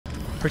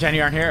Pretend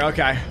you aren't here?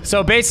 Okay.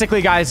 So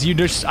basically, guys,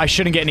 I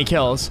shouldn't get any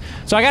kills.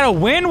 So I gotta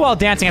win while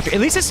dancing after. At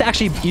least it's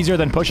actually easier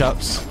than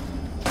push-ups.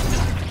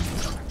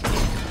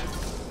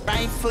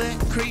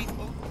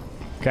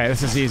 Okay,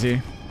 this is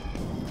easy.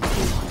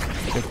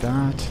 Get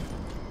that.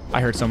 I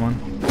heard someone.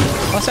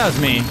 Unless that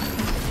was me.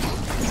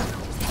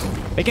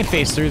 They can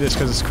phase through this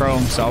because it's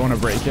chrome, so I want to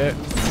break it.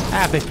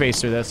 If they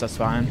phase through this, that's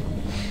fine.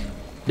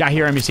 Yeah, I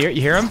hear him. You see it?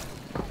 You hear him?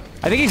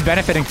 I think he's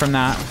benefiting from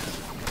that.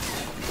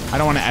 I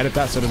don't want to edit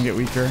that so it doesn't get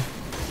weaker.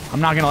 I'm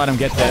not going to let him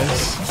get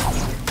this.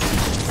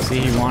 See,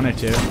 he wanted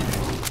to.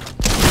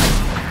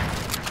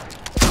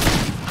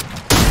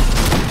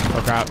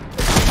 Oh, crap.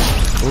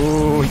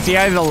 Ooh, see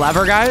how the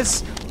lever,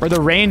 guys? Or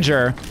the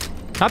Ranger.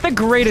 Not the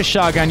greatest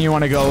shotgun you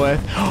want to go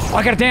with. Oh,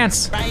 I got to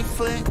dance. Right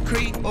foot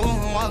creep,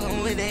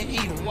 walking with that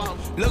heater.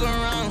 Look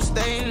around,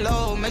 stay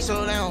low, make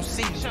sure they don't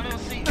see you.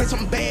 Catch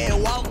some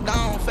bad, walk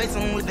down, face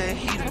them with that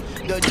heater.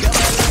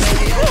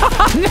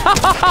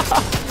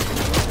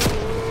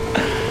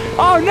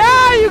 Oh,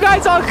 now you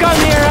guys all come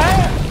here,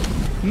 right?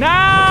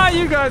 Now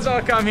you guys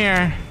all come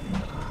here.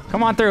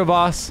 Come on through,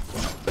 boss.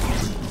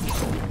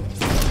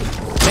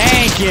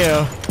 Thank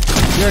you.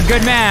 You're a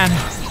good man.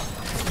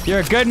 You're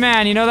a good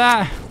man, you know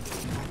that?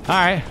 All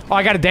right. Oh,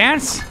 I gotta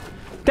dance?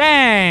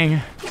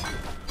 Dang.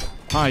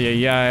 Oh,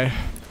 yeah.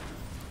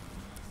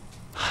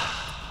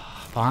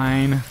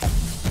 Fine.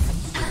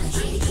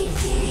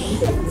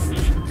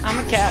 I'm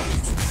a cat.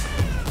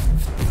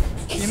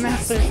 You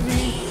mess with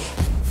me.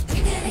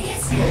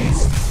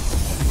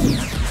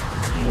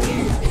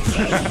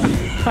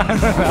 I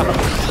don't know.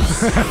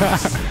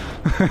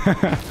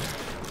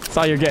 That's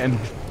all you're getting.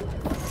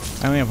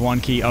 I only have one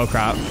key. Oh,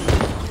 crap.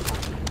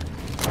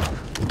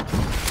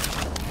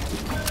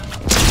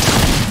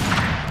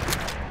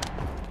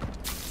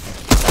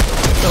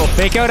 Little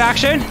fake out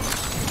action.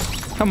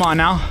 Come on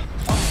now.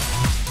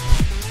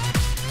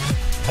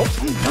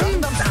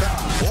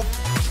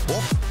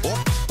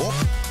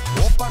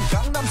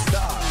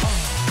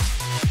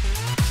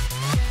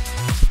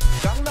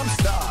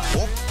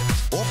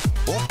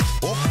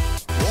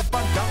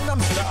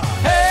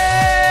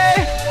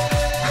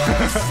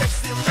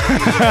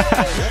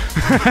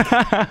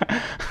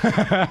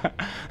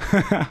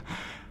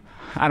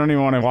 I don't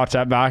even want to watch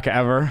that back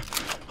ever.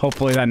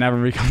 Hopefully that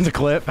never becomes a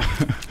clip.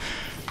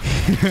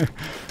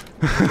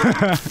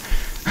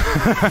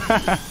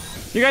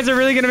 You guys are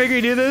really gonna make me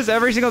do this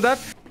every single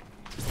death?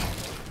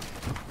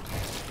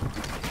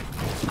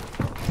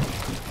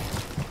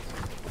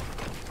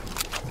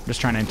 I'm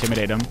just trying to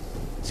intimidate him.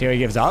 See how he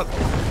gives up?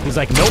 He's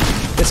like, nope,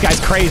 this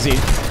guy's crazy.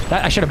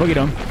 I should have boogied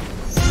him.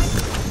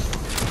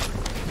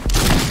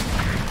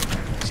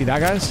 See that,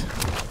 guys?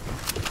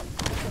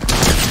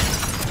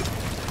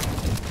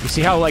 You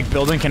see how, like,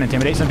 building can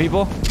intimidate some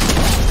people?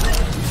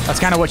 That's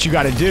kind of what you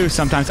got to do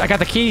sometimes. I got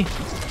the key.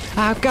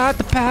 I've got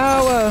the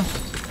power.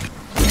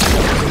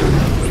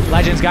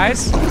 Legends,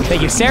 guys.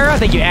 Thank you, Sarah.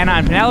 Thank you, Anna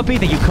and Penelope.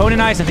 Thank you, Conan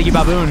Ice. And thank you,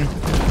 Baboon.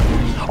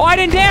 Oh, I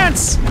didn't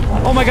dance!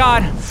 Oh, my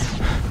God.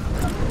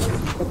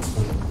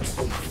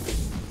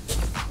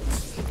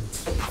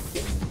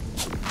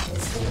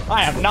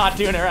 I am not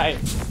doing it right.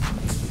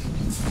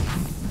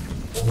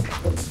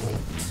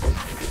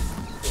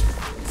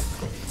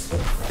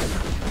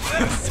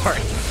 Sorry.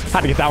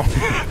 Had to get that one.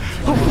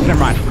 Oh, never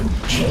mind.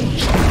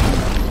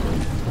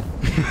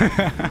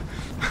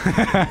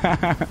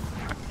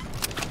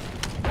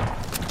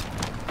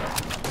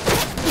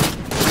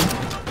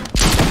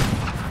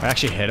 I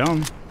actually hit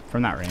him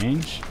from that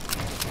range.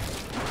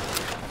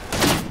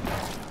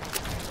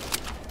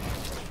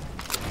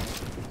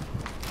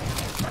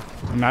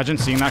 Imagine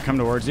seeing that come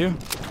towards you.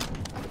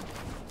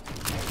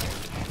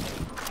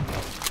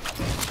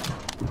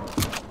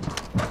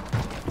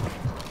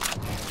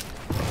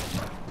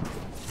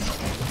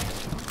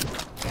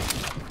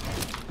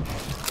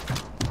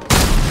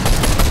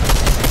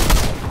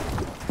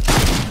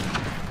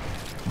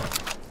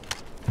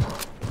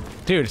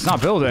 Dude, it's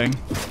not building.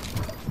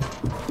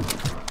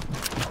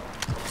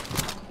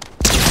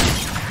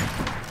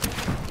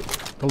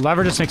 The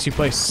lever just makes you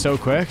play so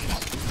quick.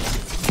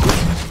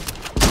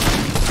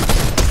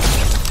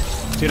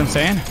 See what I'm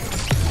saying?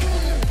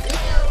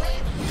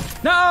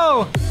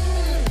 No!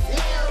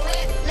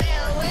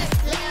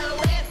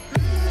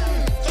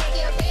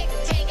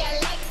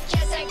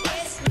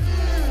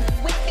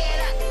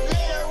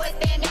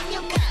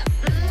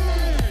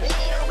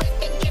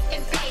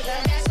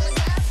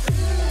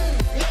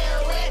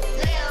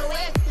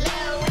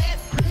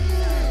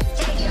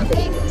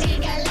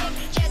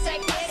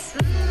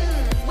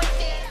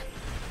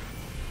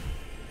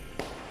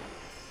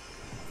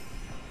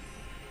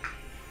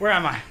 Where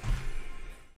am I?